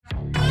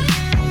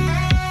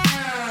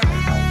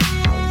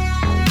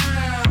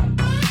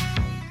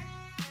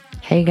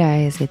Hey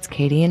guys, it's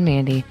Katie and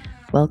Mandy.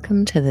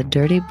 Welcome to the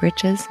Dirty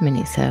Britches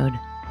minisode.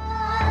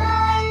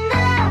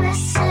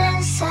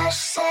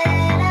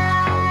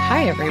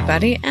 Hi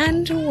everybody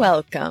and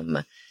welcome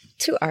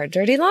to our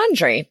Dirty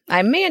Laundry.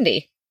 I'm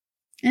Mandy.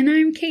 And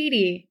I'm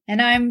Katie, and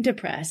I'm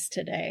depressed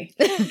today.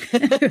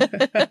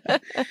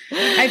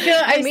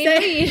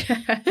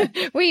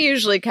 We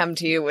usually come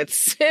to you with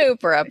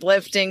super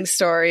uplifting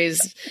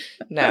stories.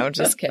 No,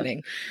 just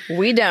kidding.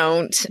 We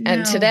don't. No.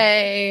 And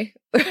today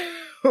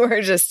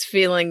we're just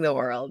feeling the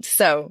world.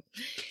 So,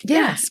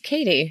 yes,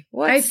 Katie,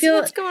 what's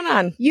going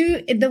on?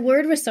 The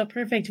word was so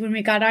perfect when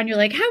we got on. You're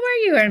like, how are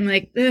you? And I'm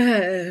like,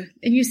 ugh.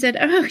 And you said,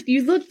 oh,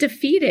 you look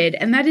defeated.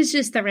 And that is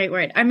just the right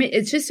word. I mean,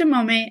 it's just a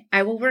moment.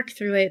 I will work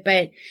through it.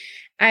 But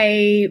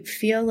I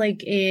feel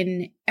like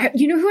who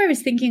I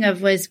was thinking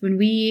of was when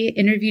we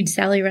interviewed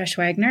Sally Rush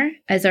Wagner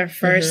as our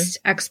first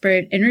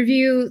expert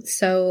interview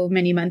so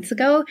many months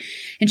ago.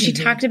 And she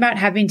talked about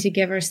having to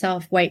give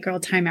herself white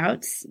girl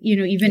timeouts,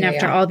 even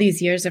after all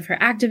these years of her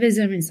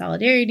activism and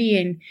solidarity.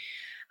 And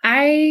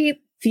I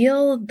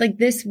feel like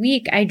this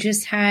week I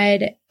just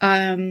had,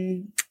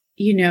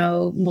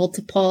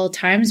 multiple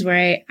times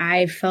where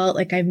I felt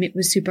like I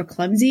was super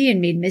clumsy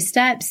and made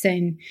missteps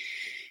and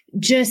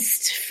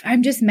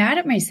I'm just mad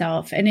at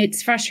myself, and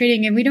it's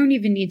frustrating, and we don't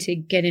even need to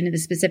get into the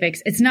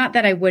specifics. It's not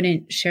that I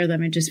wouldn't share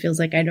them. It just feels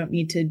like I don't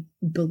need to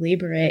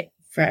belabor it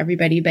for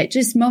everybody, but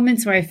just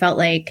moments where I felt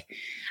like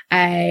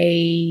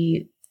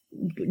I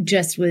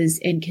just was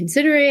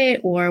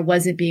inconsiderate or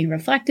wasn't being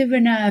reflective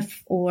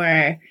enough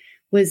or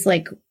was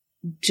like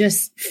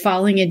just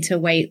falling into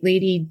white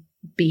lady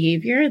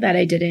behavior that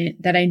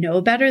I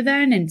know better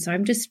than. And so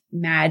I'm just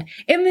mad.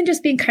 And then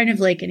just being kind of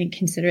like an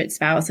inconsiderate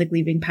spouse, like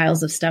leaving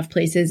piles of stuff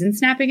places and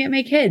snapping at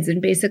my kids and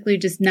basically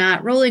just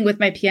not rolling with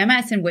my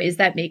PMS in ways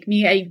that make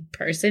me a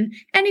person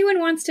anyone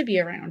wants to be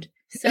around.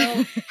 So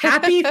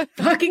happy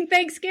fucking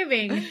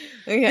Thanksgiving.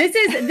 Okay.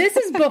 This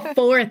is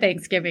before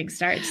Thanksgiving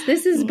starts.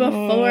 This is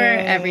before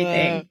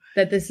everything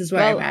that this is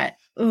where I'm at.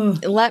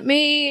 Ugh. Let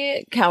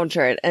me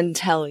counter it and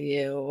tell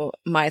you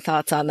my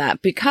thoughts on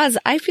that, because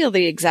I feel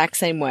the exact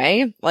same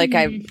way. Like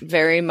I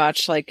very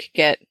much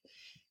get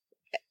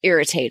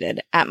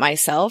irritated at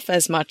myself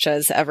as much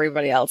as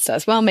everybody else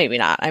does. Well, maybe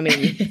not. I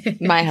mean,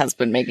 my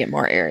husband may get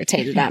more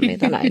irritated at me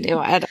than I do.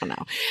 I don't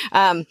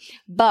know.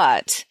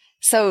 But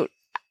so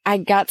I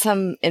got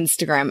some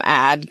Instagram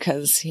ad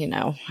because,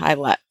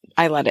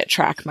 I let it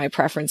track my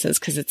preferences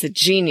because it's a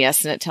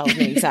genius and it tells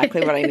me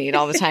exactly what I need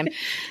all the time.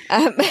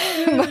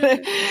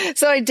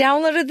 So I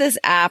downloaded this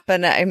app,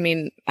 and I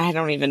mean, I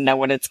don't even know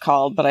what it's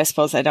called, but I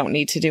suppose I don't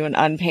need to do an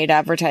unpaid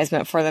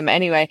advertisement for them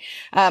anyway.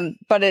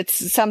 But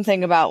it's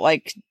something about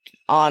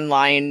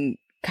online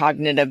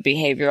cognitive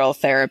behavioral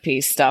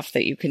therapy stuff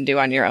that you can do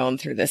on your own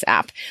through this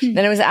app.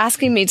 Then it was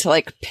asking me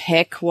to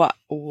pick what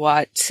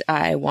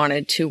I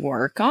wanted to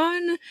work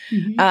on.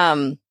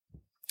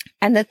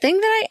 And the thing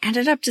that I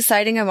ended up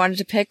deciding I wanted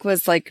to pick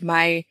was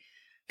my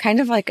kind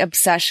of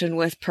obsession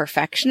with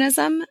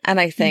perfectionism. And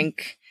I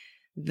think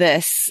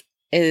this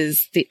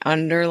is the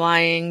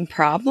underlying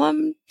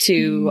problem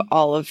to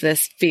all of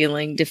this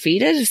feeling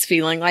defeated, is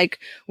feeling like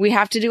we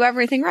have to do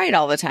everything right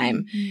all the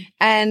time.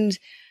 And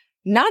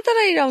not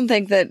that I don't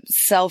think that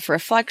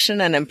self-reflection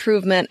and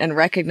improvement and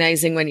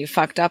recognizing when you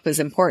fucked up is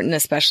important,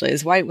 especially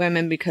as white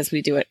women, because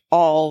we do it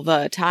all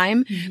the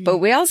time. But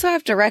we also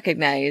have to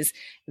recognize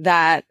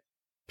that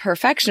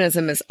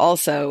perfectionism is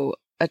also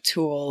a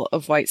tool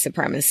of white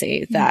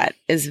supremacy that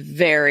is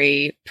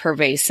very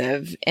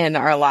pervasive in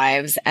our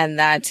lives, and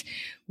that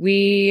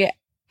we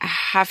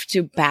have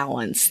to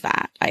balance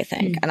that, I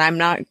think. And I'm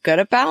not good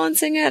at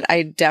balancing it.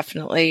 I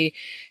definitely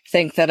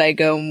think that I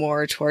go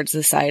more towards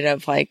the side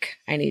of I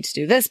need to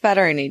do this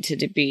better. I need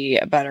to be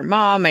a better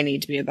mom. I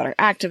need to be a better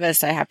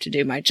activist. I have to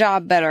do my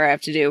job better. I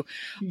have to do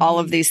all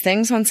of these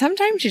things, when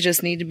sometimes you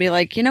just need to be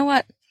you know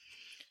what?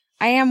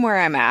 I am where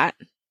I'm at.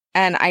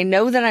 And I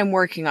know that I'm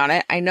working on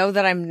it. I know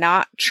that I'm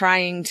not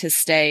trying to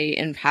stay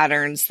in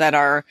patterns that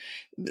are,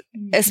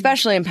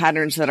 especially in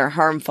patterns that are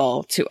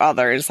harmful to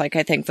others. I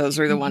think those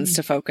are the ones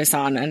to focus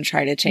on and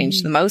try to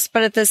change the most.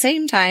 But at the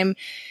same time,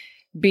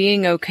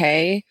 being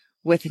okay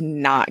with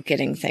not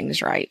getting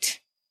things right.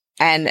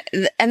 And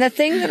the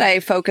thing that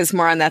I focus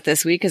more on that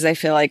this week is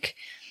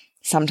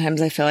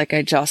sometimes I feel like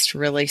I just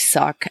really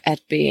suck at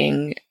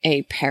being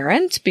a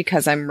parent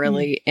because I'm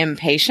really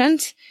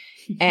impatient.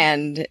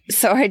 And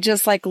so I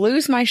just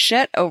lose my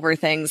shit over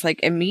things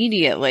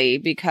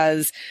immediately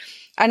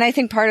and I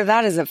think part of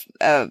that is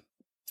a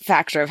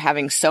factor of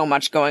having so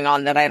much going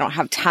on that I don't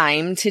have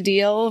time to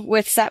deal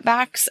with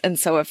setbacks. And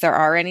so if there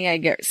are any, I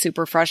get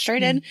super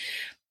frustrated.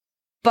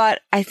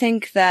 But I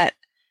think that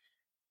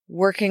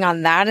working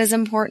on that is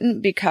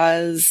important,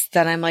 because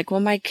then I'm well,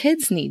 my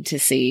kids need to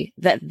see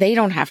that they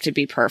don't have to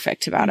be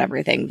perfect about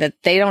everything, that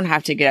they don't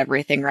have to get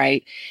everything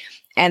right.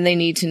 And they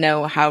need to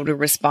know how to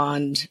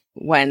respond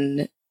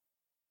when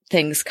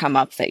things come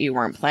up that you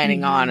weren't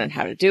planning on, and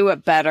how to do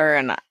it better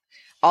and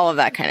all of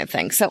that kind of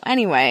thing. So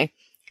anyway,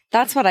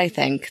 that's what I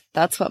think.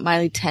 That's what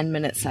my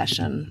 10-minute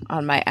session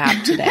on my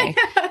app today.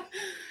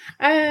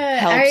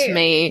 helped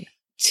me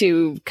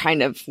to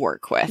kind of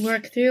work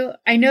through.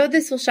 I know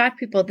this will shock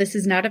people. This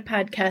is not a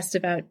podcast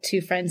about two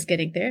friends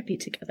getting therapy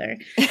together.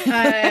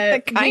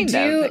 It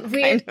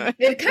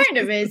kind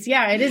of is.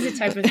 Yeah, it is a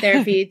type of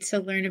therapy to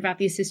learn about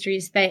these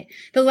histories. But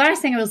the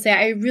last thing I will say,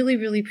 I really,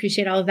 really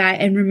appreciate all of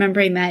that, and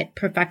remembering that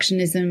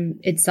perfectionism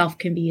itself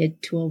can be a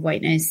tool of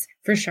whiteness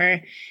for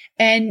sure.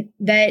 And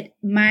that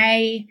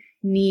my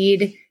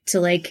need to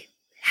like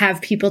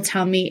have people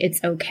tell me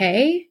it's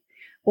okay,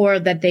 or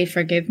that they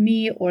forgive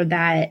me, or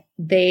that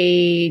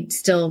they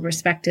still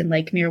respect and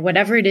like me, or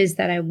whatever it is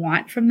that I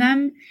want from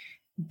them,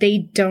 they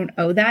don't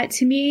owe that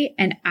to me.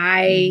 And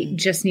I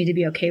just need to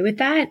be okay with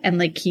that and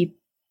like keep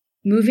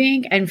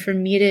moving. And for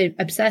me to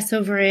obsess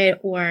over it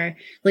or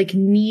like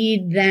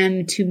need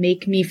them to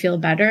make me feel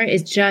better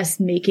is just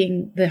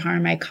making the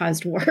harm I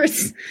caused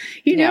worse.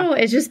 You know,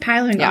 it's just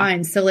piling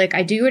on. So like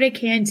I do what I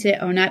can to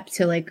own up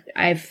to like,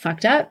 I've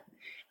fucked up.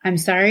 I'm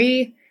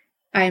sorry.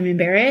 I'm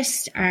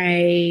embarrassed.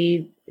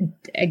 I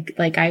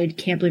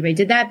can't believe I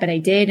did that, but I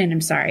did, and I'm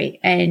sorry.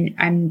 And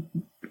I'm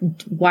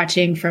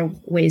watching for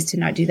ways to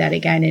not do that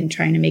again and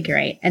trying to make it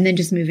right. And then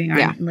just moving on.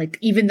 Yeah. Like,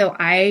 even though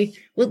I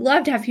would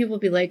love to have people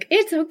be like,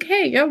 it's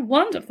okay, you're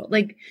wonderful.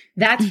 Like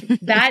that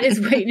is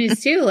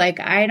whiteness too.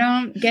 Like I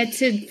don't get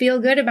to feel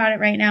good about it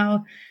right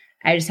now.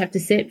 I just have to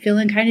sit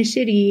feeling kind of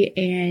shitty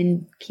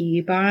and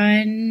keep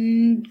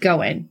on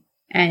going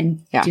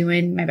and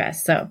doing my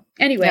best. So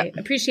anyway,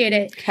 appreciate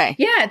it. Okay.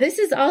 Yeah, this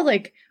is all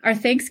like our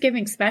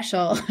Thanksgiving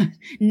special,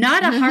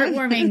 not a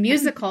heartwarming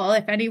musical,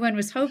 if anyone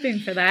was hoping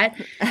for that.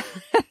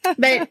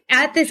 But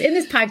in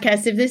this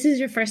podcast, if this is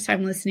your first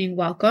time listening,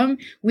 welcome.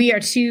 We are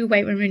two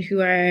white women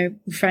who are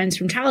friends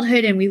from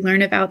childhood, and we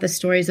learn about the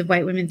stories of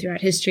white women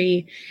throughout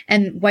history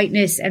and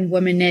whiteness and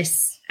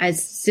womanness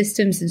as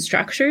systems and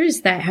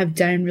structures that have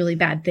done really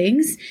bad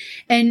things.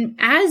 And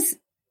as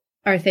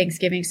our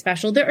Thanksgiving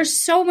special, there are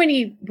so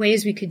many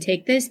ways we could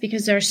take this,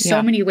 because there are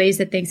so many ways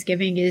that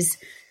Thanksgiving is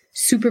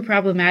super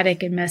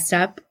problematic and messed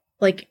up,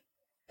 like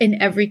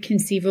in every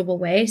conceivable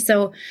way.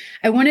 So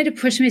I wanted to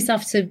push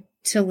myself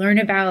to learn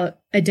about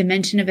a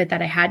dimension of it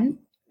that I hadn't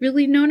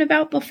really known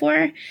about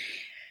before.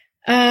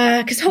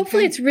 Because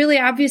hopefully it's really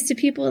obvious to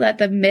people that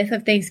the myth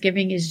of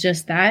Thanksgiving is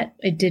just that.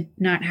 It did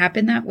not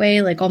happen that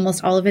way. Like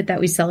almost all of it that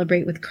we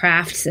celebrate with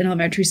crafts in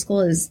elementary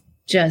school is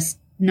just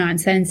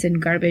nonsense and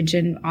garbage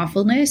and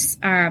awfulness,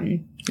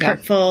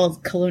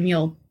 hurtful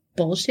colonial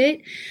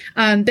bullshit.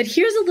 But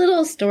here's a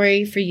little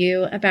story for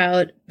you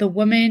about the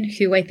woman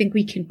who I think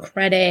we can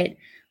credit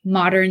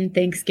modern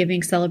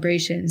Thanksgiving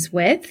celebrations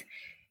with.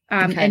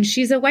 And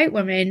she's a white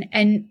woman.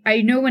 And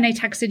I know when I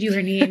texted you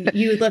her name,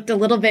 you looked a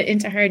little bit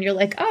into her and you're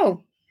like,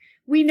 oh,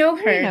 we know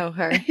her. We know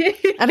her.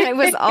 And I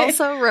was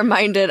also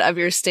reminded of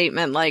your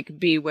statement, like,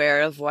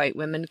 beware of white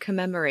women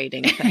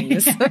commemorating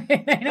things. I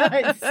know,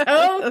 it's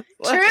so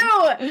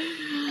true.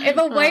 If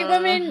a white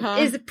woman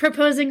is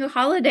proposing a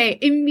holiday,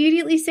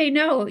 immediately say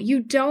no. You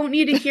don't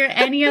need to hear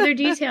any other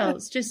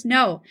details. Just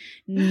no.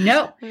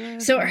 No.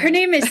 So her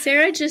name is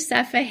Sarah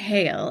Josepha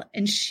Hale,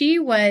 and she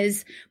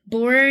was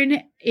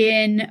born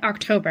in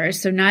October,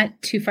 so not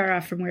too far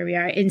off from where we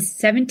are, in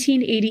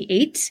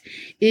 1788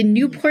 in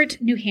Newport,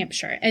 New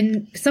Hampshire.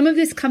 And some of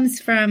this comes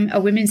from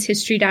a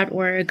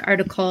womenshistory.org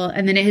article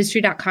and then a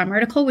history.com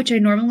article, which I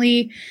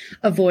normally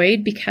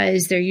avoid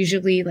because they're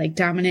usually like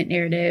dominant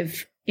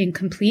narrative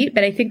incomplete,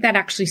 but I think that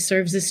actually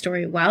serves the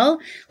story well.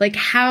 Like,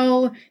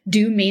 how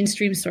do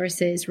mainstream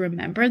sources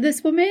remember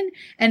this woman?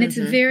 And it's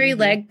very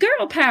like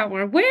girl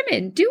power,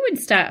 women doing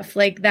stuff.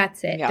 Like,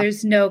 that's it. Yeah.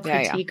 There's no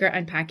critique or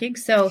unpacking.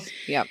 So,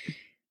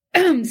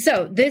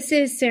 so this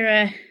is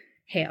Sarah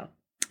Hale.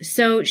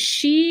 So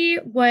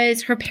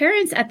her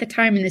parents at the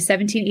time in the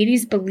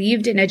 1780s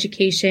believed in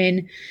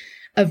education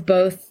of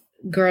both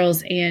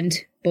girls and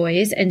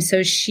boys. And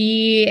so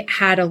she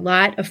had a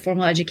lot of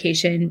formal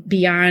education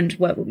beyond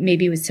what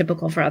maybe was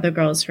typical for other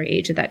girls her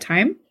age at that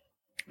time.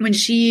 When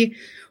she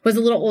was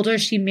a little older,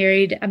 she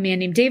married a man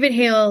named David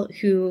Hale,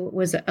 who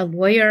was a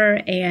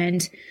lawyer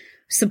and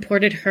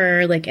supported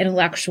her like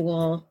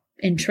intellectual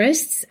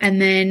interests.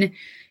 And then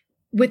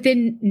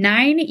within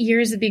 9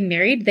 years of being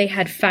married, they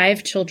had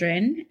 5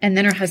 children, and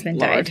then her husband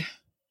died.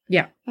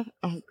 Yeah.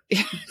 Oh,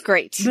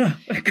 great.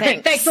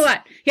 Thanks a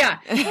lot. Yeah.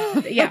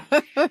 Yeah.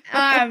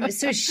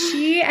 So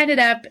she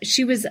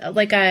was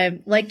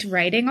liked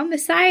writing on the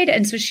side.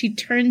 And so she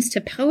turns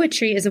to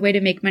poetry as a way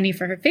to make money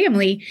for her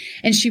family.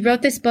 And she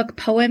wrote this book,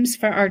 Poems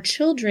for Our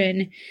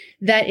Children,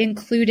 that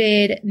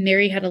included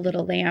Mary Had a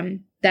Little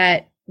Lamb,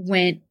 that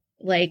went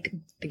like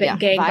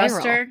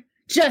gangbuster. Viral.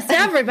 Just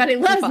everybody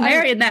loves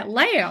Mary and that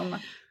lamb.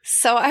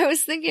 So I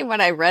was thinking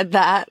when I read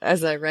that,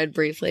 as I read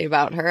briefly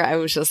about her, I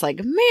was just like,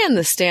 man,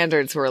 the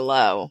standards were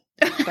low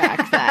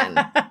back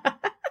then.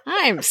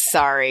 I'm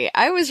sorry.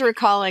 I was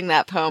recalling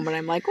that poem and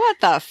I'm like, what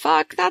the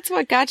fuck? That's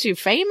what got you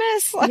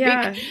famous? Like,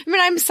 I mean,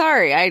 I'm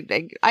sorry.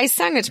 I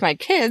sung it to my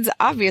kids.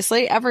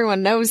 Obviously,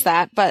 everyone knows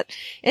that, but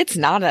it's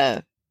not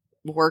a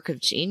work of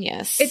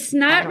genius. It's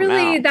not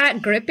really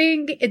that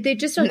gripping. They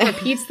just like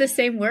repeats the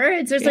same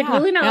words. There's like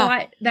really not a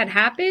lot that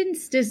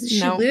happens. Does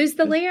she lose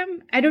the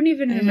lamb? I don't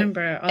even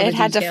remember all the details. It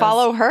had to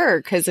follow her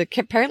because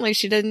apparently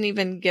she didn't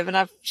even give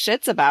enough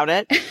shits about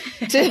it.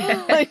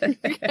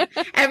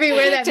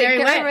 Everywhere that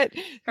Mary went,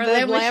 her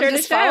lamb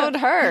just followed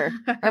her.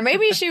 Or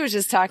maybe she was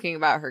just talking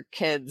about her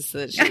kids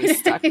that she was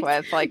stuck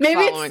with, like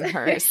following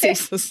her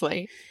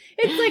ceaselessly.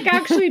 It's like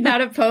actually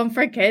not a poem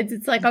for kids.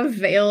 It's like a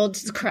veiled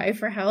cry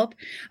for help.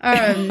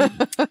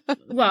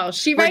 Well,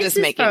 she writes just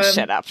this making poem.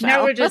 Shit up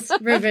now we're just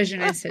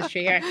revisionist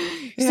history here.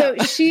 So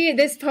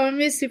this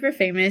poem is super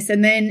famous.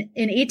 And then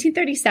in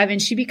 1837,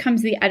 she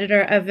becomes the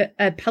editor of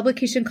a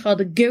publication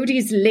called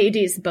Godey's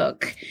Ladies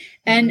Book.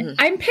 And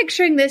I'm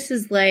picturing this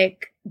as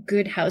like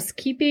Good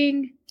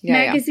Housekeeping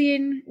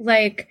magazine,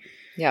 like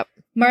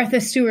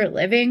Martha Stewart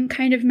Living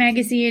kind of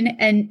magazine.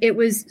 And it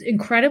was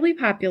incredibly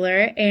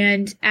popular.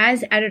 And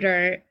as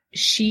editor,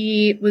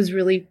 she was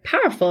really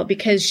powerful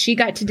because she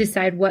got to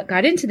decide what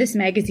got into this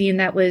magazine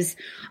that was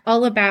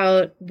all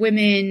about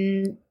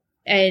women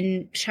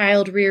and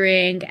child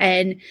rearing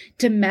and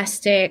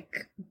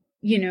domestic,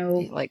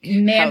 like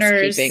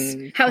manners,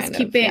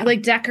 housekeeping,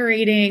 like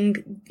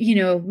decorating,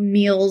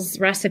 meals,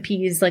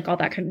 recipes, like all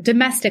that kind of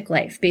domestic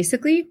life,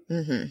 basically.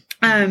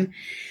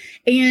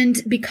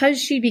 And because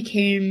she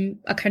became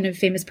a kind of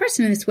famous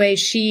person in this way,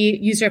 she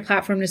used her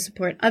platform to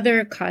support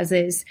other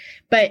causes.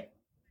 But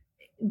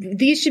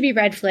these should be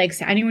red flags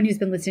to anyone who's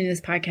been listening to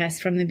this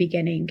podcast from the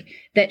beginning,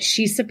 that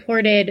she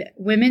supported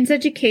women's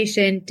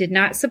education, did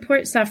not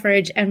support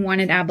suffrage, and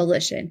wanted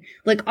abolition.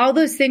 Like all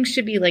those things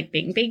should be like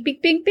bing, bing,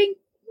 bing, bing, bing,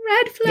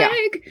 red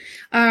flag.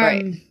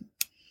 Right.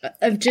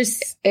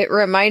 It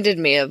reminded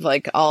me of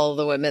like all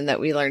the women that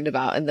we learned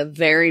about in the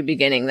very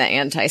beginning, the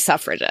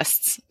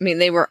anti-suffragists. I mean,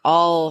 they were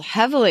all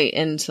heavily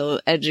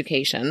into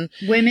education.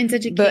 Women's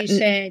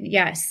education,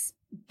 yes.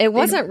 It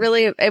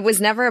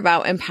was never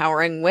about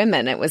empowering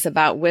women. It was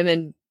about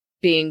women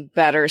being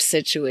better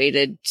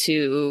situated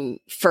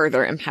to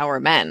further empower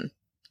men.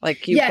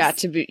 Like you've got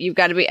to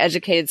be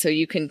educated so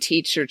you can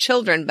teach your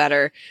children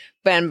better.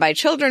 And by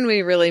children,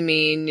 we really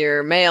mean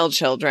your male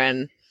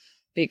children,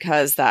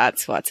 because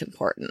that's what's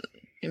important.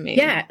 I mean,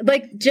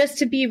 like just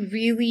to be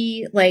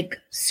really like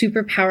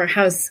super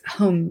powerhouse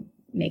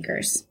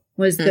homemakers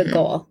was the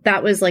goal.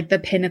 That was like the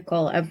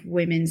pinnacle of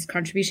women's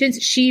contributions.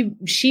 She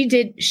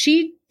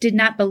did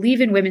not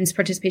believe in women's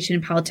participation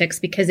in politics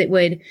because it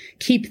would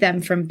keep them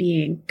from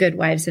being good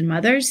wives and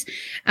mothers.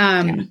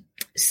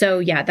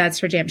 So that's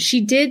her jam.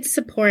 She did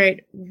support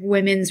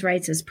women's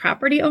rights as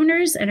property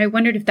owners. And I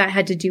wondered if that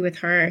had to do with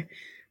her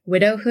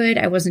widowhood.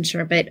 I wasn't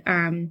sure, but,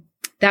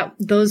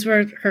 those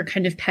were her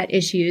kind of pet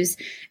issues.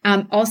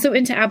 Also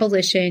into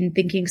abolition,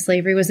 thinking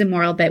slavery was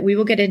immoral, but we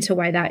will get into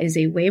why that is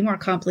a way more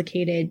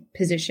complicated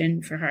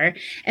position for her.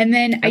 And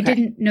then I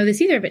didn't know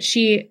this either, but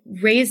she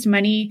raised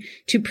money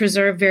to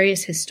preserve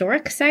various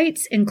historic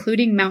sites,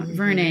 including Mount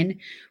Vernon,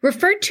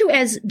 referred to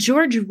as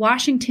George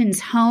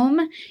Washington's home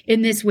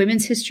in this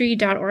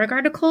womenshistory.org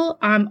article,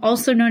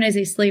 also known as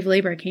a slave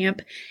labor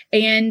camp,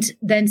 and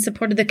then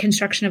supported the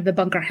construction of the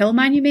Bunker Hill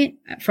Monument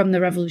from the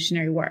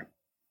Revolutionary War.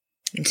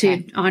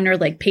 To honor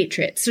like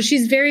patriots. So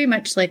she's very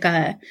much like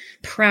a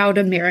proud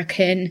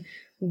American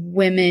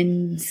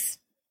women's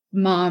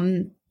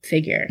mom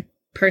figure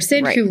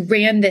person who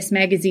ran this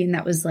magazine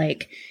that was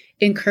like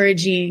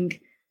encouraging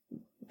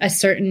a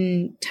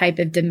certain type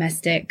of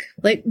domestic,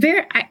 like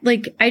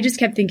I just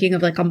kept thinking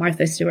of like a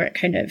Martha Stewart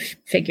kind of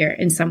figure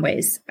in some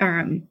ways.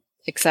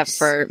 Except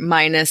for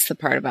minus the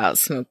part about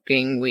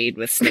smoking weed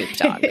with Snoop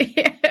Dogg.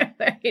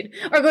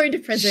 Or going to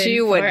prison. She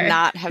would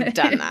not have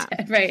done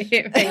that. right.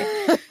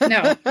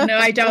 No,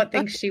 I don't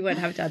think she would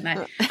have done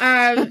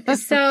that.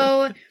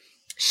 So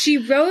she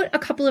wrote a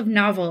couple of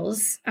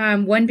novels,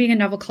 one being a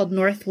novel called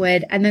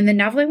Northwood. And then the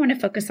novel I want to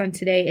focus on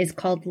today is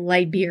called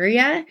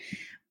Liberia,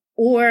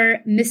 or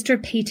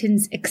Mr.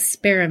 Peyton's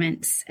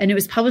Experiments. And it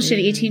was published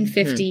in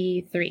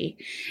 1853.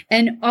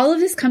 And all of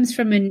this comes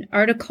from an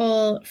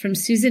article from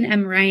Susan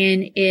M.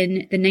 Ryan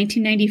in the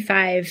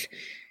 1995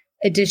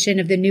 edition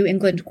of the New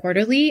England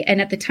Quarterly.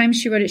 And at the time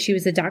she wrote it, she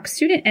was a doc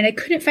student. And I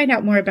couldn't find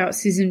out more about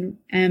Susan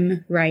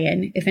M.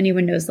 Ryan. If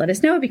anyone knows, let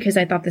us know, because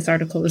I thought this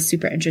article was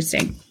super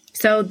interesting.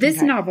 So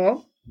this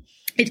novel,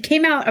 it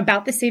came out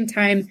about the same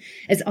time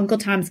as Uncle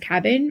Tom's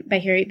Cabin by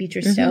Harriet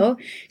Beecher Stowe.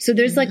 So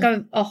there's like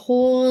a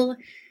whole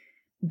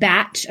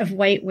batch of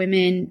white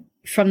women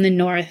from the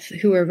North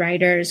who are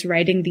writers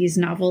writing these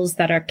novels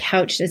that are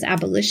couched as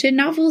abolition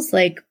novels,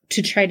 like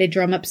to try to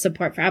drum up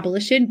support for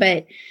abolition,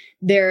 but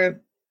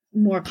they're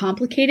more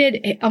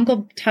complicated.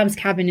 Uncle Tom's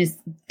Cabin is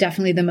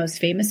definitely the most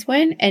famous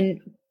one and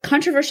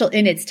controversial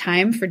in its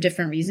time for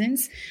different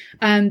reasons.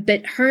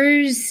 But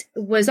hers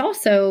was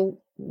also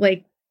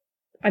like,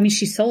 I mean,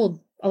 she sold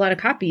a lot of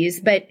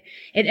copies, but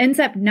it ends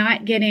up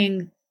not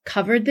getting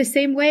covered the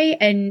same way.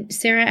 And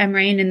Sarah M.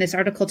 Ryan in this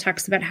article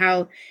talks about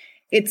how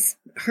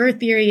her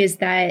theory is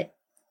that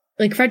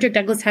like Frederick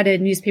Douglass had a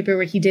newspaper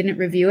where he didn't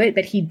review it,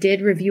 but he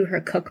did review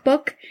her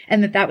cookbook.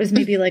 And that was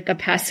maybe like a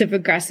passive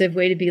aggressive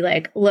way to be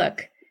like,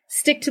 look,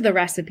 stick to the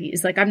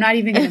recipes. Like, I'm not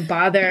even going to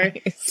bother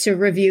to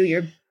review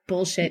your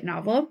bullshit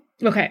novel.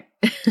 Okay.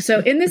 So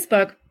in this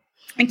book,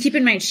 and keep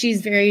in mind,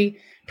 she's very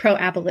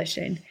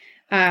pro-abolition,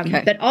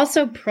 but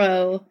also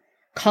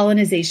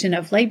pro-colonization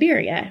of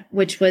Liberia,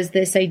 which was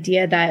this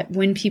idea that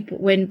when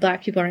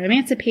Black people are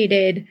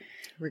emancipated,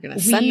 we're going to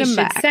send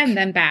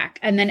them back.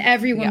 And then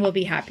everyone will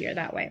be happier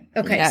that way.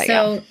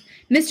 Okay.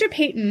 Mr.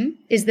 Peyton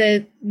is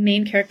the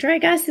main character, I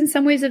guess, in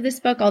some ways of this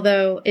book,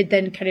 although it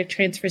then kind of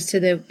transfers to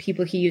the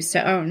people he used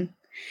to own.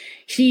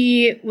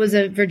 He was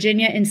a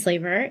Virginia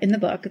enslaver in the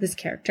book, this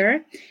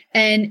character.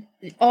 And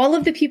all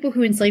of the people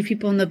who enslave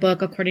people in the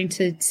book, according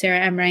to Sarah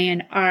M.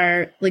 Ryan,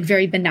 are like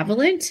very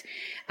benevolent.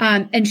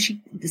 And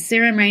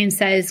Sarah M. Ryan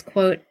says,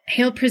 quote,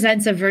 Hale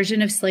presents a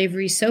version of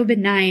slavery so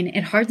benign,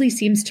 it hardly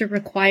seems to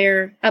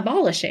require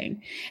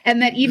abolishing.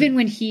 And that even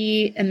when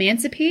he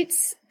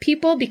emancipates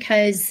people,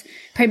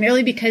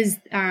 primarily because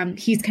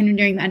he's kind of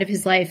nearing the end of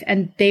his life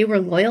and they were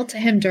loyal to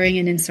him during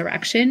an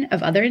insurrection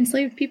of other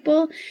enslaved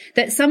people,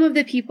 that some of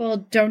the people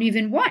don't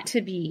even want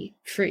to be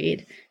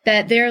freed,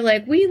 that they're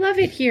like, we love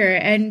it here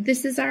and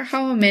this is our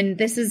home and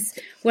this is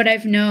what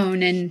I've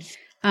known and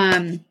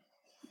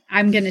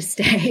I'm going to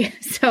stay.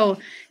 So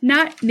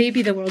not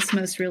maybe the world's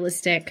most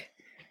realistic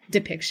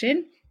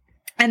depiction.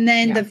 And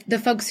then the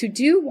folks who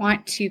do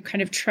want to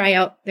kind of try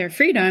out their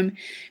freedom,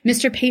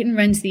 Mr. Peyton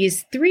runs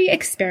these 3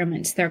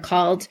 experiments, they're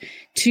called,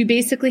 to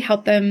basically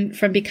help them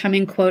from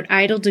becoming, quote,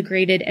 idle,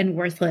 degraded, and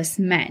worthless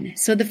men.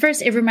 So the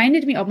first, it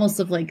reminded me almost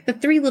of like the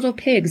 3 Little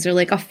Pigs or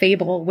like a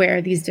fable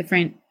where these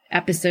different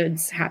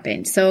episodes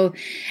happened. So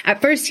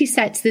at first he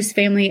sets this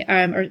family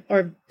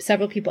or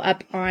several people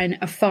up on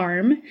a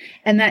farm,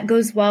 and that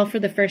goes well for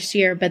the first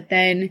year, but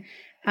then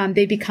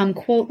they become,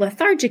 quote,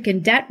 lethargic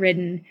and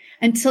debt-ridden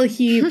until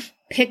he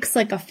picks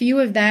like a few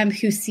of them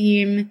who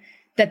seem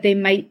that they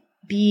might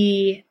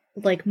be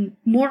like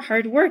more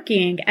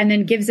hardworking and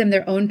then gives them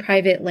their own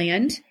private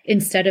land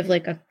instead of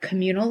like a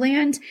communal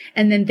land.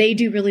 And then they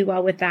do really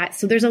well with that.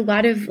 So there's a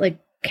lot of like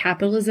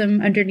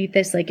capitalism underneath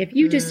this. Like if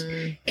you just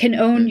can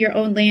own your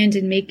own land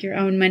and make your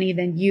own money,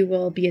 then you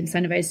will be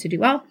incentivized to do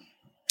well.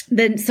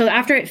 Then, so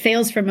after it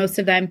fails for most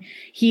of them,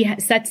 he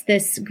sets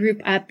this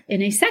group up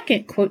in a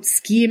second, quote,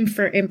 scheme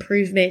for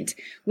improvement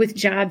with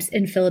jobs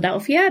in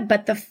Philadelphia.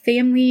 But the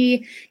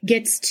family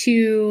gets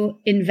too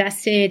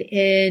invested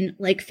in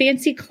like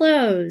fancy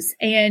clothes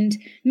and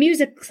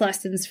music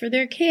lessons for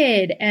their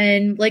kid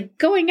and like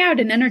going out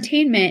and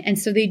entertainment. And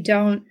so they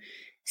don't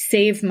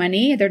save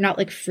money. They're not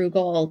like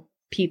frugal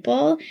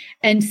people.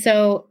 And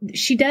so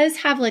she does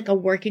have like a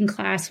working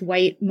class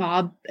white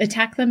mob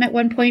attack them at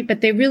one point,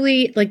 but they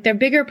really like their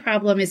bigger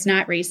problem is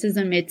not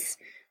racism. It's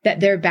that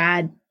they're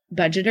bad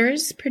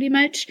budgeters pretty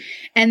much.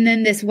 And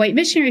then this white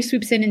missionary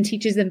swoops in and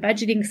teaches them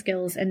budgeting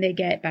skills and they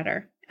get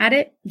better at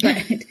it.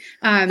 But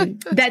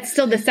that's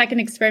still the second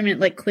experiment,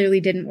 like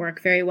clearly didn't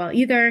work very well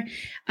either.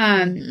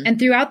 And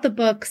throughout the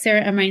book,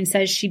 Sarah M. Ryan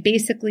says she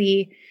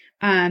basically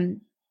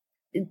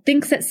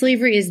thinks that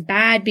slavery is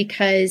bad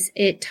because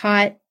it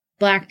taught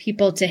Black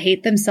people to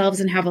hate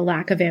themselves and have a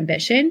lack of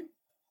ambition.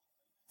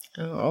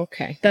 Oh,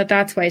 okay.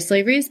 That's why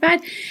slavery is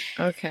bad.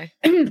 Okay.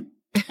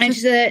 And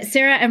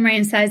Sarah M.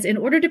 Ryan says, in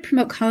order to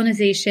promote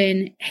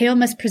colonization, Hale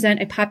must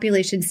present a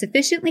population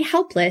sufficiently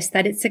helpless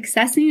that its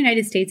success in the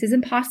United States is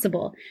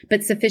impossible,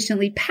 but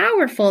sufficiently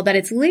powerful that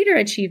its later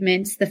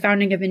achievements, the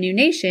founding of a new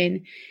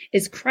nation,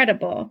 is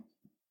credible.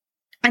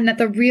 And that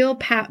the real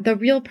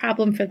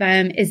problem for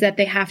them is that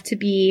they have to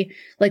be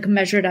like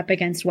measured up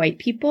against white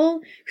people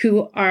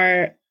who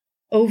are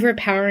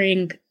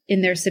overpowering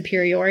in their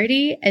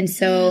superiority. And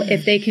so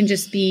if they can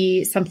just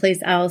be someplace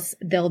else,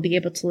 they'll be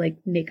able to like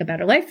make a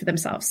better life for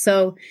themselves.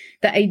 So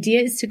the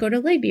idea is to go to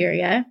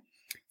Liberia,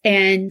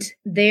 and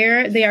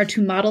there they are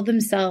to model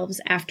themselves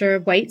after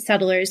white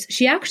settlers.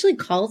 She actually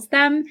calls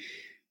them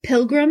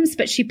pilgrims,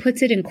 but she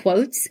puts it in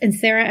quotes. And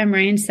Sarah M.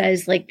 Ryan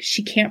says like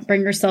she can't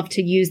bring herself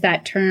to use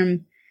that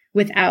term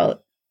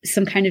without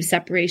some kind of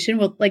separation.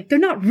 Well, like they're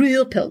not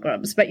real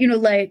pilgrims, but you know,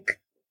 like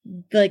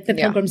the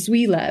pilgrims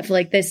we love,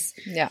 like this,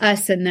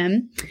 us and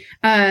them.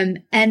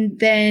 And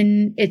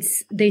then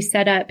they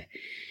set up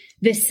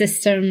this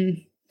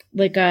system,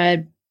 like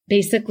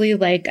basically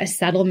like a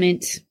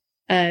settlement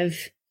of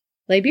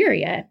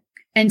Liberia.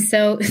 And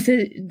so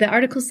the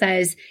article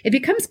says, it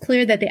becomes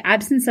clear that the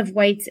absence of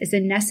whites is a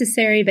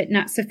necessary but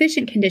not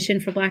sufficient condition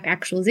for Black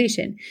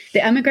actualization.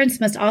 The immigrants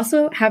must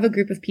also have a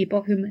group of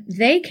people whom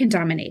they can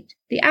dominate.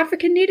 The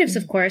African natives,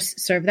 of course,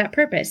 serve that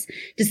purpose.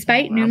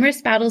 Despite numerous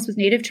battles with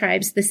native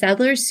tribes, the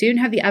settlers soon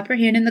have the upper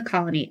hand in the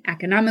colony,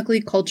 economically,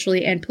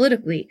 culturally, and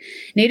politically.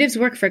 Natives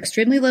work for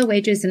extremely low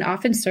wages and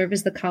often serve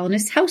as the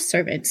colonists' house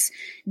servants.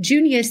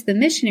 Junius, the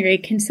missionary,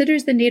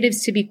 considers the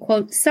natives to be,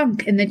 quote,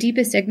 sunk in the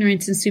deepest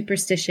ignorance and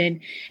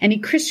superstition, and he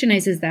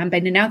Christianizes them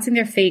by denouncing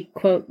their fate,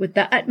 quote, with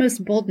the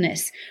utmost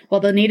boldness, while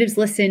the natives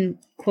listen,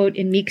 quote,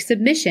 in meek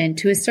submission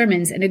to his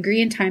sermons and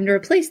agree in time to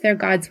replace their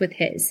gods with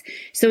his.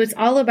 So it's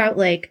all about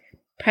like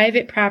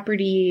private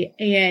property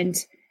and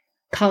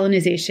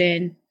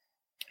colonization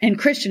and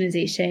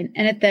Christianization.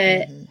 And at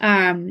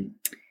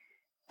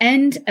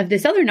end of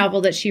this other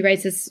novel that she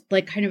writes is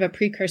like kind of a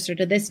precursor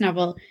to this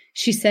novel.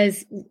 She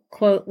says,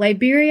 quote,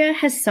 "Liberia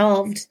has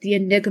solved the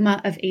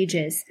enigma of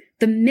ages.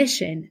 The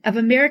mission of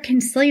American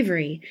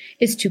slavery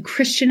is to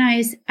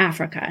Christianize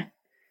Africa."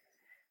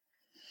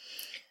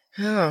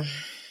 Oh,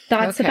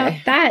 thoughts about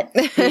that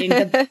being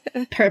the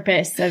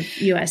purpose of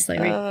U.S.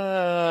 slavery?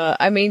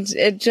 I mean,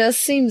 it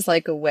just seems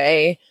like a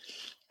way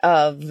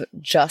of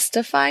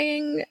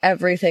justifying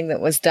everything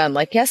that was done.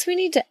 Like, yes, we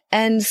need to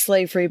end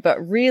slavery, but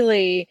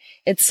really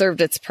it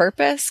served its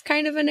purpose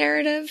kind of a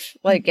narrative.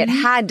 Like, it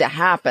had to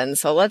happen.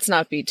 So let's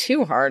not be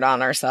too hard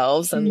on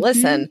ourselves and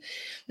listen.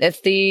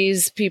 If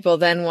these people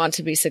then want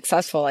to be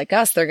successful like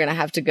us, they're going to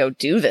have to go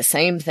do the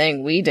same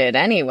thing we did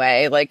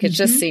anyway. Like, it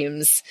just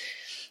seems,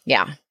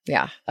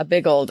 a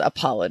big old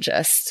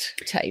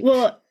apologist type.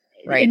 Well,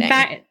 writing. In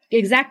fact,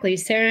 exactly.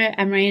 Sarah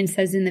M. Ryan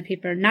says in the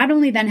paper, "Not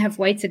only then have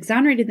whites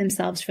exonerated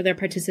themselves for their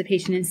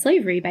participation in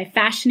slavery by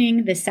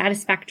fashioning this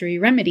satisfactory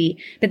remedy,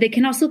 but they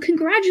can also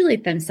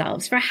congratulate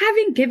themselves for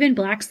having given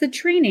blacks the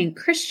training,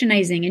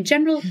 Christianizing, and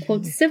general,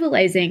 quote,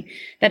 civilizing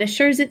that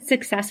assures its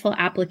successful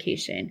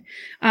application."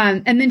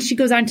 And then she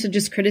goes on to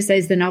just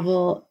criticize the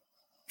novel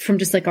from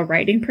just like a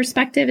writing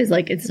perspective, is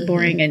like it's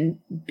boring and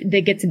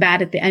it gets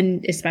bad at the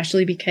end,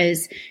 especially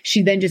because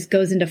she then just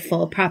goes into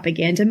full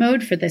propaganda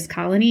mode for this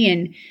colony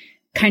and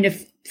kind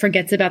of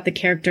forgets about the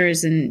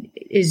characters and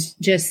is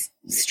just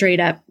straight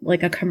up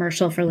like a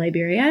commercial for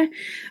Liberia.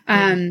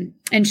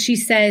 And she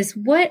says,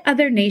 "What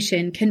other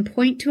nation can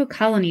point to a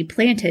colony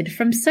planted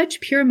from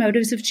such pure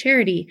motives of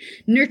charity,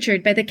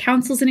 nurtured by the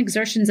counsels and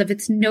exertions of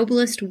its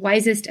noblest,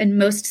 wisest, and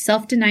most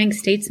self-denying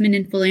statesmen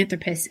and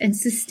philanthropists, and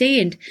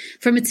sustained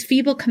from its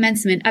feeble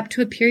commencement up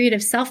to a period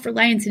of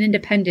self-reliance and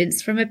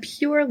independence from a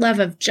pure love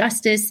of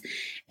justice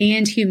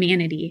and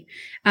humanity?"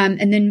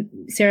 And then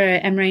Sarah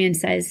M. Ryan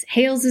says,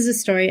 "Hales is a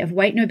story of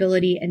white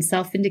nobility and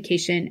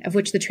self-vindication, of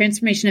which the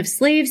transformation of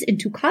slaves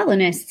into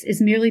colonists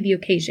is merely the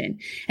occasion,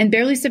 and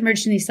barely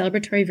submerged in these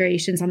celebratory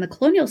variations on the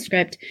colonial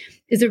script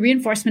is a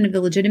reinforcement of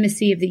the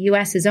legitimacy of the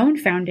U.S.'s own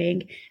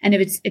founding and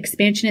of its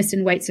expansionist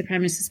and white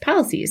supremacist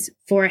policies.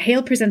 For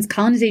Hale presents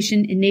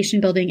colonization and nation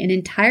building in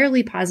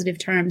entirely positive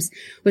terms,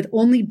 with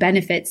only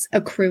benefits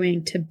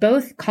accruing to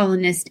both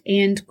colonist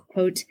and,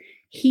 quote,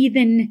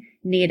 heathen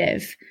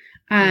native."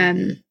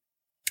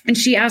 And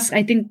she asks,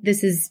 I think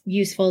this is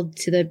useful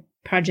to the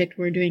project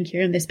we're doing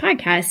here in this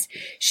podcast.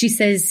 She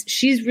says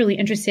she's really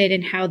interested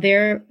in how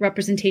their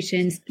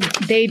representations,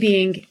 they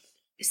being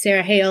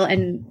Sarah Hale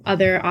and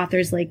other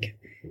authors like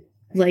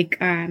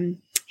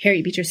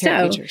Harriet Beecher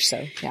Stowe,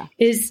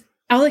 is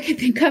all I could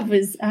think of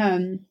was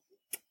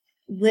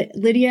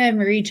Lydia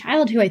Marie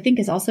Child, who I think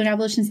is also an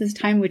abolitionist this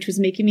time, which was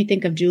making me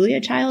think of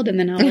Julia Child. And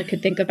then all I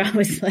could think about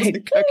was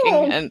like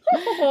cooking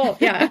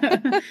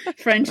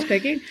French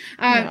cooking.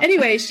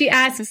 Anyway, she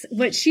asks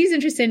what she's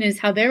interested in is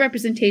how their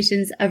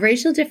representations of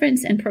racial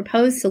difference and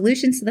proposed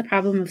solutions to the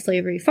problem of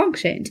slavery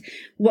functioned,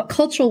 what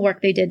cultural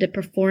work they did to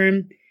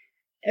perform,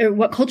 or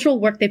what cultural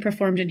work they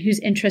performed and whose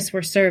interests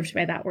were served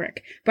by that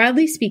work.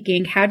 Broadly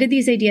speaking, how did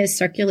these ideas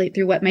circulate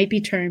through what might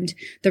be termed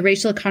the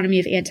racial economy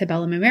of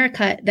antebellum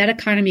America? That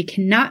economy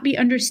cannot be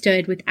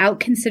understood without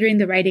considering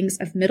the writings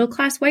of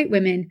middle-class white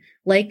women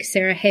like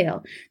Sarah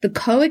Hale. The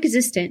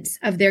coexistence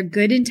of their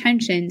good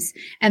intentions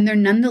and their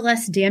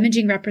nonetheless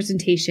damaging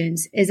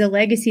representations is a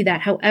legacy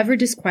that, however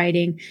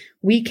disquieting,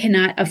 we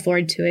cannot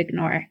afford to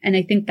ignore. And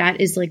I think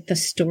that is like the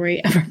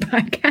story of our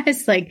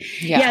podcast. Like,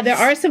 yeah, there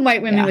are some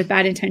white women with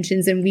bad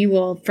intentions, and we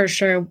will for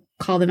sure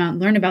call them out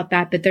and learn about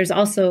that. But there's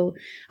also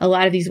a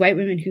lot of these white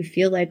women who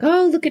feel like,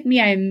 oh, look at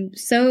me, I'm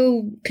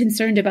so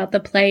concerned about the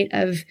plight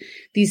of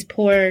these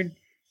poor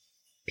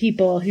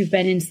people who've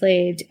been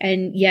enslaved.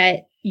 And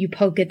yet you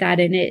poke at that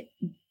and it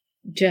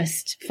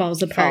just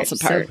falls apart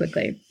so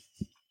quickly.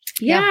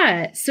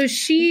 Yeah. So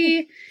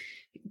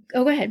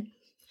go ahead.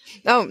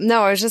 Oh,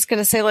 no, I was just going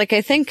to say, like,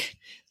 I think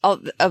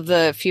of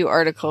the few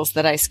articles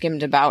that I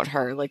skimmed about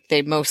her, like,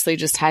 they mostly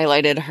just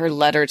highlighted her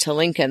letter to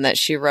Lincoln that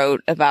she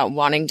wrote about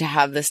wanting to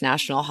have this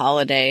national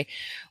holiday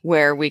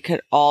where we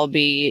could all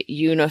be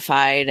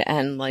unified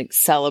and, like,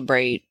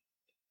 celebrate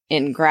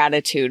in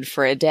gratitude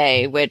for a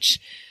day, which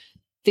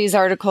these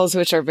articles,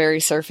 which are very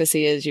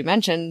surfacey, as you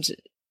mentioned,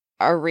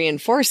 are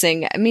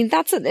reinforcing. I mean,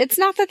 it's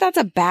not that that's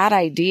a bad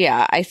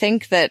idea. I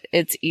think that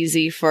it's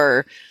easy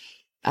for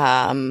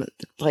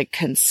like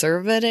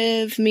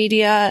conservative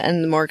media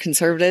and the more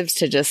conservatives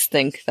to just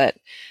think that,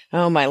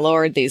 oh my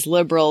Lord, these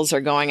liberals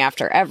are going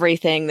after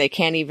everything. They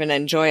can't even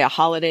enjoy a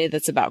holiday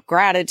that's about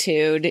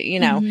gratitude, you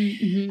know?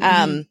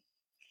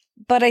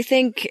 But I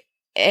think,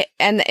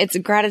 its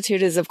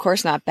gratitude is of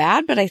course not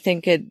bad, but I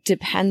think it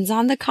depends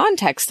on the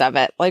context of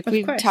it. Like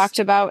we've talked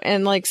about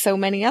in like so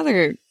many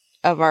other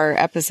of our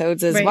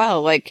episodes as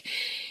well. Like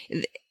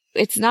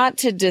it's not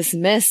to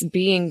dismiss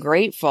being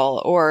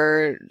grateful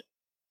or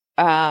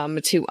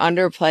to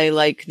underplay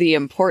like the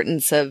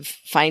importance of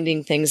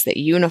finding things that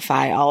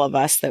unify all of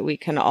us that we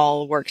can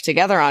all work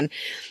together on.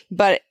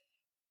 But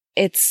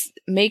it's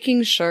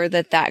making sure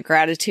that that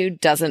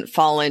gratitude doesn't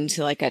fall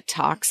into like a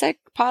toxic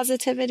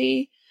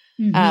positivity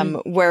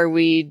where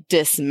we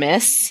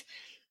dismiss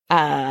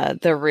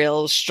the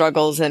real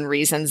struggles and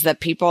reasons that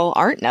people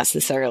aren't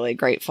necessarily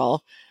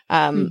grateful.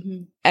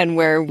 And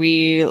where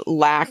we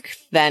lack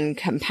then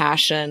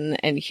compassion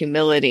and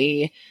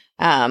humility,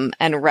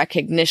 and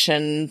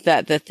recognition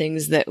that the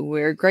things that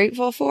we're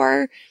grateful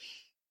for,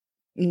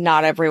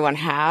 not everyone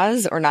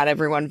has or not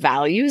everyone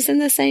values in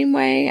the same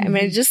way. I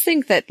mean, I just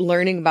think that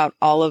learning about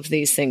all of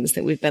these things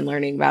that we've been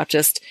learning about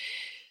just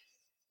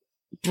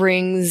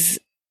brings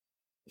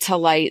to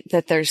light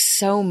that there's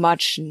so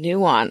much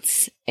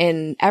nuance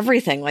in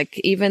everything. Like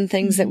even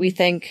things that we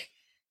think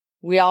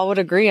we all would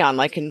agree on,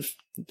 like in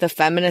the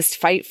feminist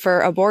fight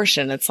for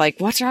abortion. It's like,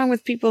 what's wrong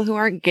with people who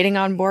aren't getting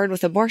on board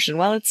with abortion?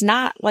 Well, it's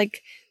not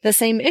like the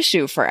same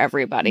issue for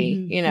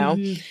everybody, you know,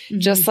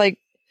 just like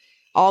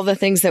all the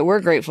things that we're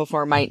grateful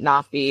for might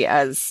not be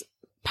as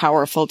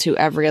powerful to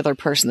every other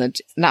person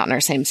that's not in our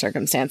same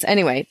circumstance.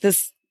 Anyway,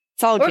 it's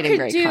all getting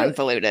very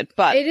convoluted,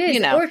 but it is, you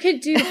know, or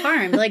could do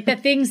harm. Like the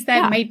things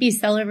that might be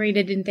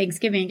celebrated in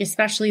Thanksgiving,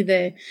 especially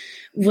the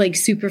like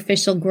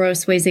superficial,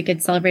 gross ways it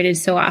gets celebrated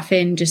so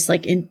often, just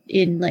like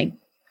in like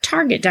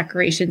Target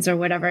decorations or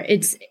whatever.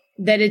 It's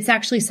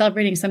actually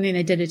celebrating something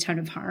that did a ton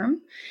of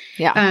harm.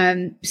 Yeah.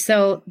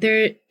 So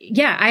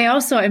I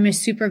also am a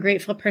super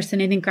grateful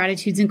person. I think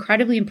gratitude's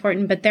incredibly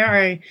important, but there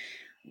are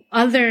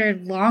other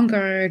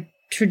longer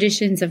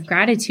traditions of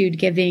gratitude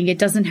giving. It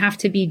doesn't have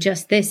to be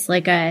just this,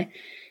 like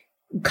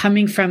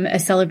coming from a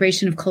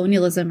celebration of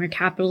colonialism or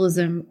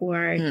capitalism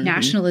or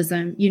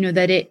nationalism, you know,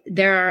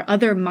 there are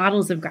other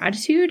models of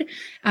gratitude.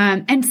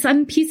 And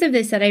some piece of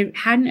this that I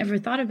hadn't ever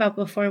thought about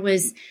before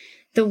was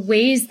the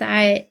ways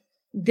that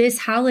this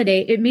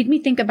holiday, it made me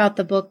think about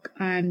the book,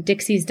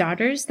 Dixie's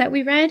Daughters that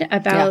we read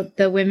about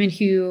the women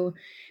who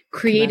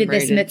created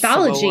this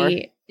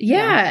mythology.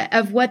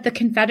 Of what the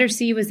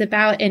Confederacy was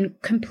about, and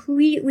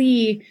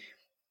completely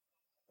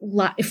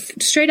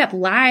straight up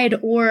lied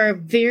or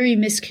very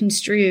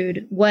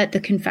misconstrued what the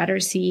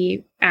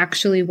Confederacy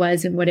actually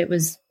was and what it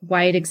was,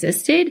 why it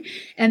existed.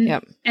 And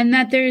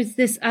that there's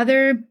this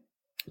other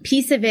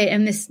piece of it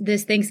and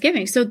this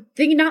Thanksgiving. So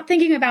not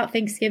thinking about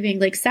Thanksgiving,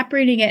 like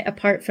separating it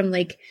apart from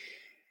like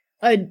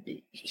a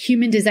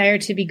human desire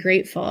to be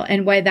grateful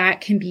and why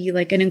that can be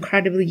like an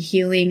incredibly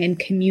healing and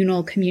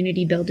communal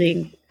community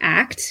building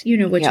act, you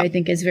know, which I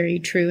think is very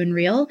true and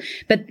real.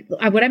 But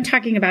what I'm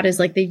talking about is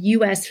like the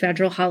U.S.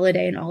 federal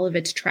holiday and all of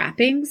its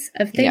trappings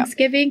of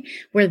Thanksgiving,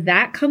 where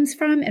that comes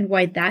from and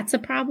why that's a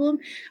problem.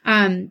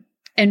 And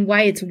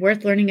why it's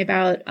worth learning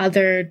about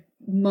other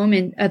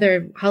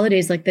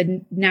holidays like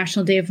the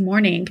National Day of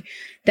Mourning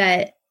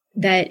that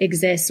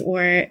exists,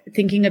 or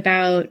thinking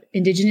about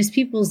Indigenous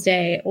Peoples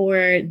Day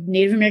or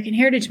Native American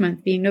Heritage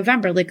Month being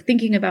November, like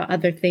thinking about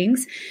other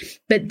things.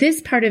 But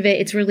this part of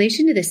it, its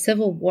relation to the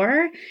Civil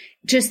War,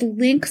 just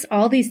links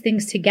all these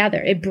things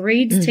together. It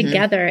braids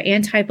together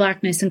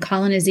anti-Blackness and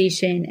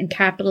colonization and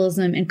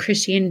capitalism and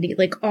Christianity,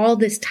 like all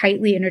this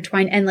tightly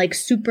intertwined, and like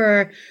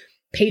super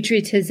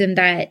patriotism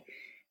that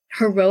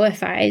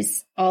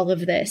heroifies all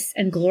of this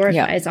and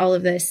glorifies all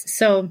of this.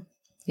 So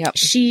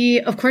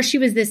she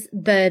was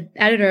the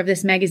editor of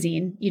this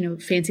magazine, you know,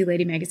 Fancy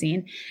Lady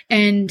magazine.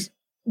 And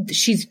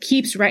she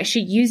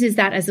uses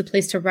that as a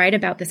place to write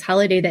about this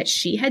holiday that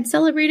she had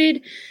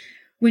celebrated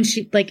when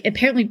she, like,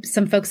 apparently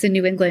some folks in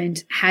New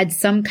England had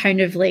some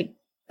kind of like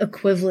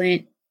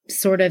equivalent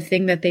sort of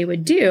thing that they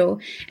would do.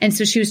 And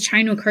so she was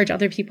trying to encourage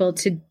other people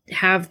to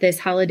have this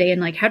holiday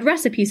and like had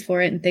recipes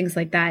for it and things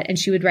like that. And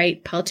she would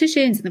write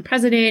politicians and the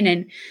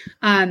president.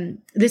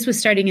 And this was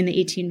starting in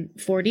the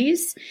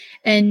 1840s.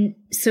 And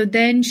so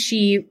then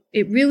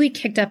it really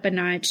kicked up a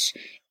notch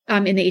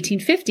in the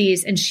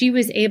 1850s. And she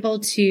was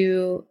able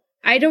to,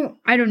 I don't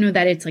know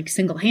that it's like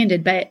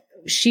single-handed, but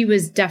she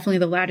was definitely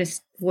the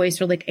loudest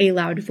voice, or like a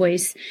loud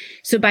voice.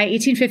 So by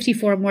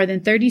 1854, more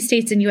than 30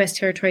 states and U.S.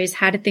 territories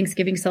had a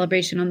Thanksgiving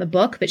celebration on the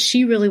book, but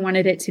she really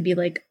wanted it to be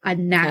like a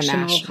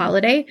national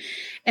holiday.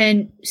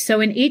 And so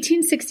in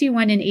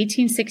 1861 and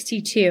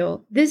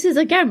 1862, this is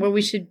again where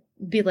we should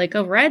be like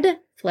a red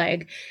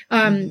flag.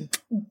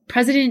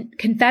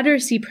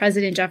 Confederacy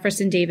President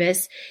Jefferson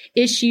Davis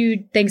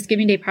issued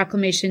Thanksgiving Day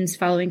proclamations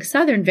following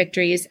Southern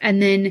victories.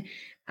 And then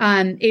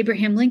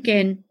Abraham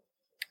Lincoln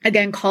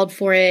again called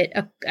for it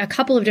a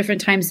couple of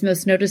different times,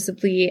 most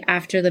noticeably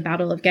after the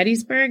Battle of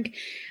Gettysburg.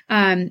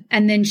 And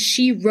then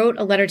she wrote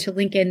a letter to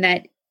Lincoln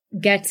that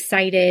gets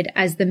cited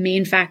as the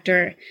main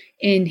factor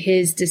in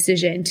his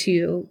decision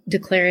to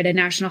declare it a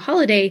national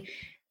holiday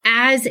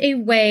as a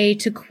way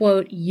to,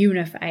 quote,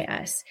 unify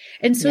us.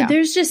 And so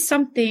there's just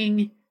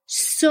something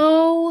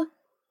so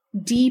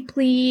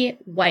deeply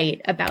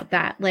white about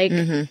that. Like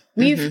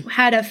we've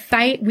had a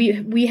fight.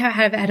 We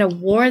have had a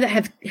war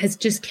that has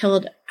just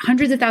killed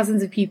hundreds of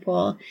thousands of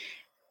people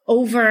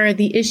over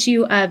the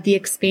issue of the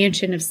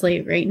expansion of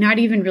slavery, not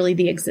even really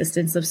the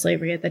existence of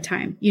slavery at the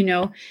time, you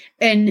know?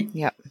 And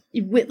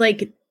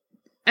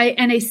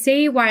I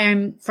say why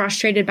I'm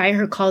frustrated by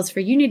her calls for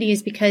unity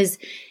is because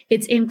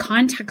it's in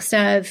context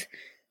of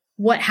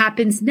what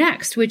happens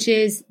next, which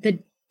is the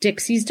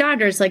Dixie's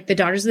Daughters, like the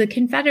Daughters of the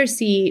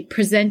Confederacy,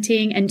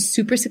 presenting and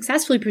super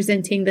successfully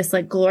presenting this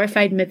like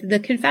glorified myth of the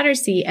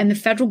Confederacy, and the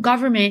federal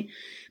government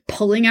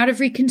pulling out of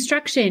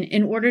Reconstruction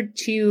in order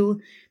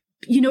to,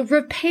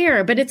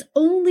 repair, but it's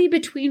only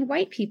between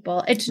white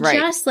people. It's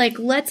just like,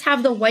 let's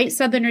have the white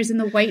Southerners and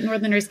the white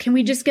Northerners. Can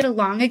we just get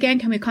along again?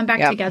 Can we come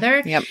back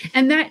together? Yep.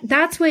 And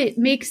that's what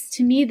makes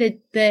to me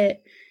the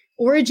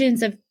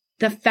origins of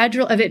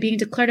it being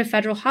declared a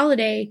federal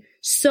holiday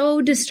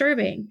so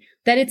disturbing,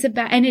 that it's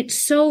about, and it's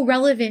so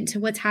relevant to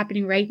what's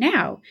happening right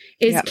now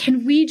is,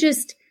 can we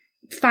just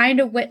find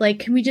a way, like,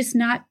 can we just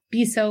not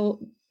be so,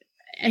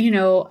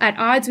 at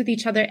odds with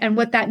each other? And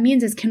what that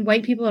means is, can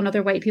white people and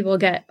other white people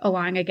get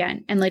along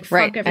again and like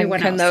fuck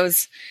everyone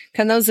else?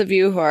 Can those of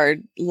you who are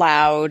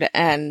loud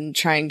and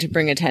trying to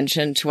bring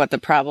attention to what the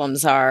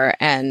problems are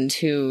and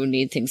who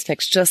need things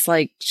fixed, just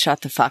like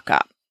shut the fuck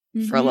up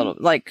for a little,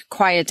 like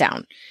quiet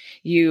down.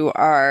 You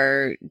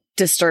are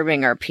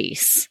disturbing our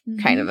peace,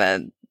 kind of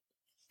a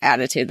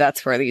attitude.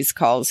 That's where these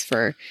calls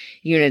for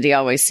unity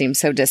always seem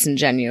so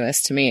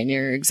disingenuous to me. And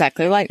you're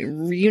exactly like,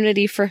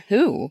 unity for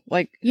who?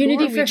 Like,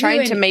 unity who are we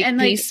trying to make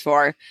peace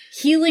for?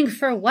 Healing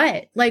for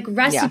what? Like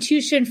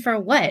restitution for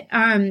what?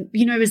 I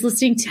was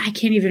listening to, I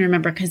can't even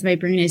remember because my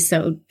brain is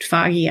so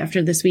foggy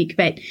after this week,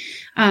 but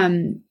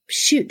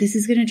shoot, this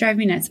is going to drive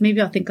me nuts. Maybe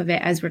I'll think of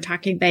it as we're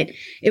talking, but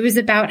it was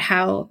about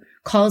how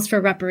calls for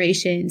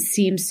reparations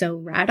seem so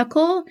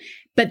radical,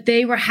 but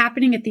they were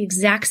happening at the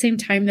exact same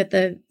time that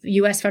the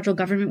U.S. federal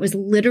government was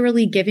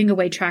literally giving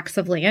away tracts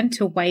of land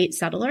to white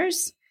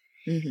settlers.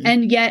 Mm-hmm.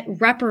 And yet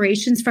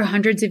reparations for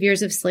hundreds of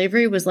years of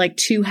slavery was like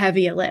too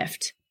heavy a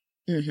lift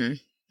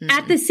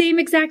at the same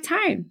exact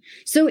time.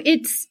 So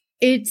it's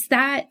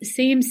that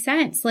same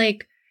sense.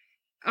 Like,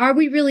 are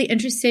we really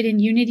interested in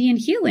unity and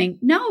healing?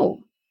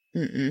 No.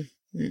 Mm-mm.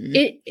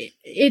 Mm-mm.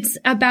 It's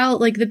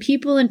about like the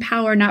people in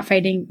power not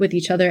fighting with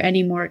each other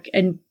anymore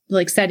and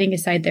like setting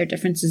aside their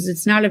differences.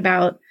 It's not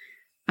about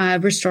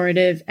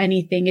restorative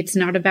anything. It's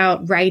not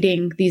about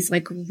righting these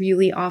like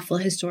really awful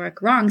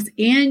historic wrongs.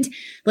 And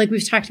like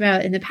we've talked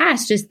about in the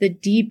past, just the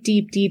deep,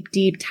 deep, deep,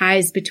 deep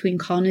ties between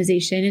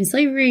colonization and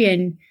slavery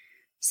and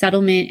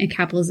settlement and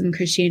capitalism and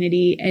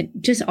Christianity and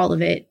just all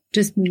of it.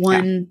 Just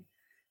one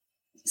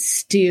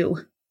stew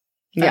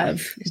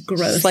of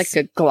gross. It's like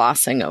a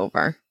glossing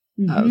over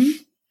of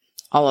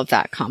all of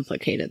that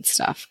complicated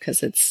stuff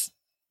because it's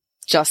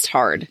just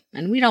hard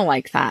and we don't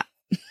like that.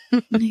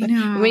 I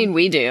know. I mean,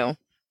 we do,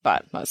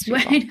 but most people.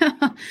 I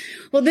know.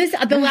 Well,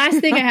 the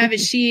last thing I have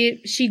is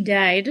she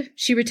died.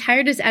 She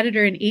retired as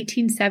editor in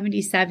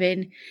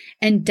 1877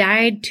 and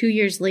died 2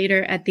 years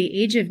later at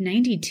the age of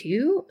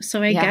 92.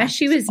 So I guess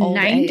she was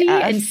 90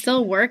 and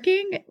still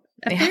working,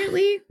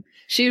 apparently.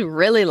 She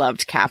really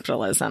loved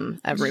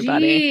capitalism,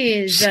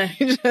 everybody. Jeez.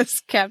 She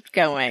just kept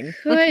going.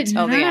 Could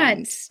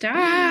not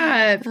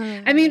stop.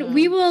 I mean,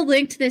 we will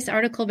link to this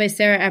article by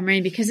Sarah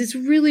Emring because it's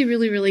really,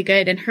 really, really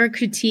good. And her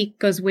critique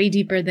goes way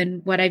deeper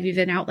than what I've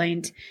even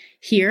outlined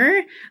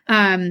here.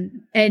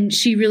 And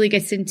she really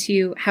gets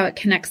into how it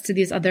connects to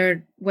these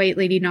other white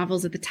lady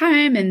novels at the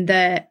time and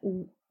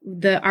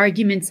the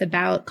arguments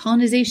about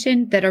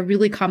colonization that are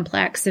really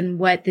complex and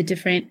what the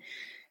different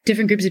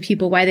groups of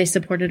people, why they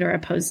supported or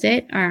opposed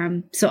it.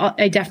 So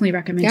I definitely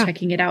recommend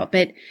checking it out.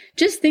 But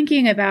just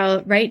thinking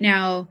about right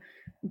now,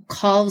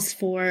 calls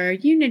for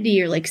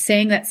unity or like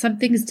saying that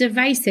something's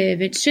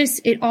divisive,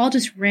 it all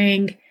just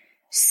rang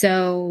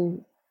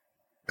so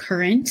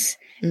current.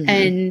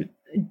 And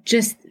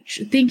just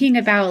thinking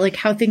about like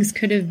how things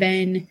could have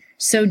been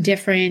so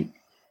different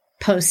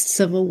post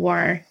Civil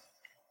War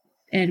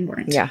and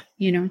weren't, Yeah.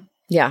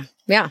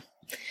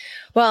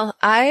 Well,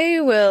 I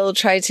will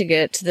try to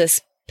get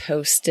this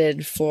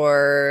posted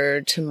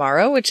for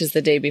tomorrow, which is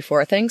the day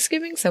before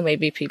Thanksgiving. So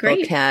maybe people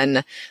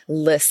can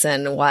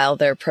listen while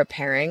they're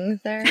preparing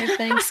their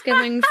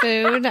Thanksgiving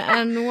food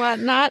and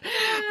whatnot.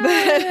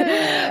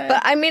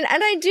 But I mean,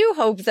 and I do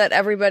hope that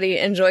everybody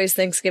enjoys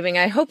Thanksgiving.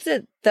 I hope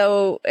that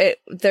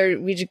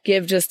we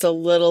give just a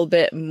little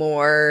bit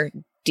more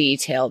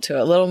detail to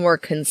it, a little more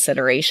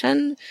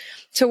consideration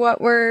to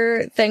what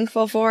we're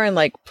thankful for and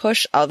like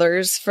push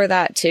others for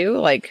that too.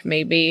 Like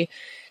maybe,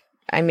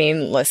 I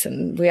mean,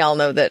 listen, we all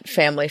know that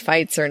family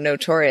fights are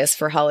notorious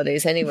for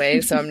holidays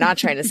anyway, so I'm not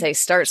trying to say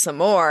start some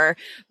more,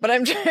 but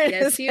I'm trying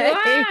to say,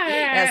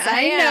 yes,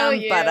 I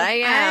am, but I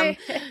am.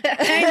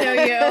 I know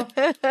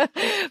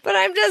you. But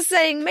I'm just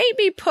saying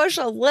maybe push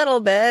a little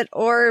bit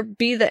or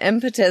be the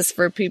impetus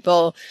for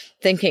people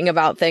thinking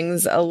about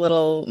things a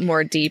little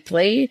more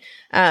deeply.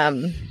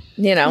 Well,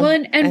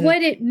 and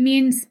what it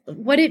means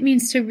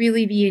to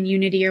really be in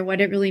unity or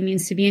what it really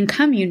means to be in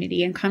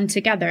community and come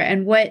together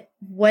and what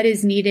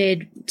is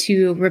needed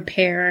to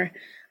repair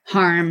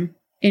harm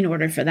in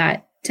order for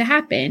that to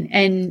happen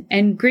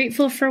and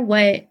grateful for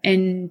what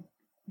and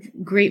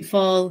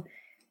grateful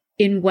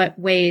in what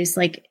ways.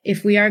 Like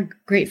if we are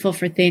grateful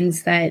for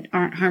things that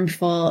aren't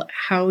harmful,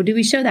 how do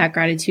we show that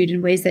gratitude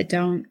in ways that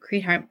don't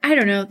create harm? I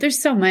don't know.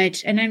 There's so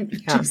much. And I'm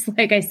just,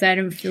 like I said,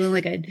 I'm feeling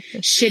like a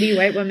shitty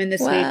white woman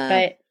this week,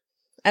 but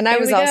And I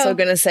was also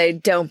going to say,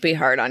 don't be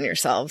hard on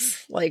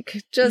yourselves.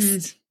 Like,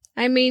 just,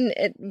 I mean,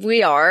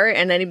 we are,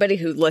 and anybody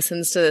who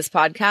listens to this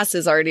podcast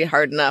is already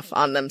hard enough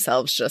on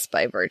themselves just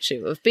by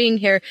virtue of being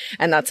here.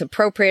 And that's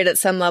appropriate at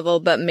some level,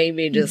 but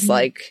maybe just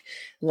like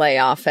lay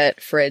off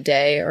it for a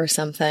day or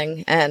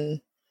something and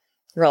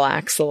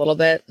relax a little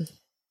bit.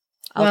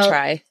 I'll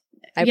try.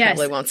 I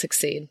probably won't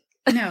succeed.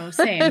 No,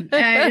 same.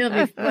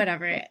 It'll be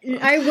whatever.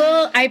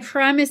 I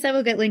promise I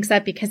will get links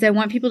up because I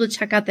want people to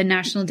check out the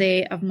National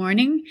Day of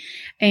Mourning.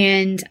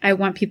 And I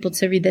want people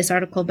to read this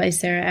article by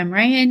Sarah M.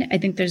 Ryan. I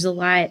think there's a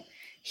lot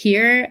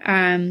here.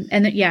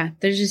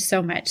 There's just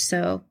so much.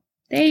 So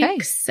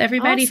thanks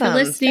everybody for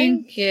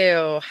listening. Thank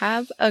you.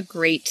 Have a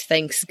great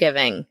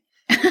Thanksgiving.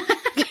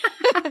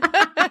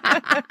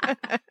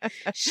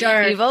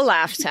 Sure. Evil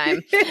laugh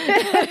time.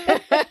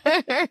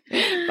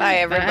 Bye,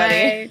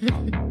 everybody.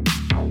 Bye.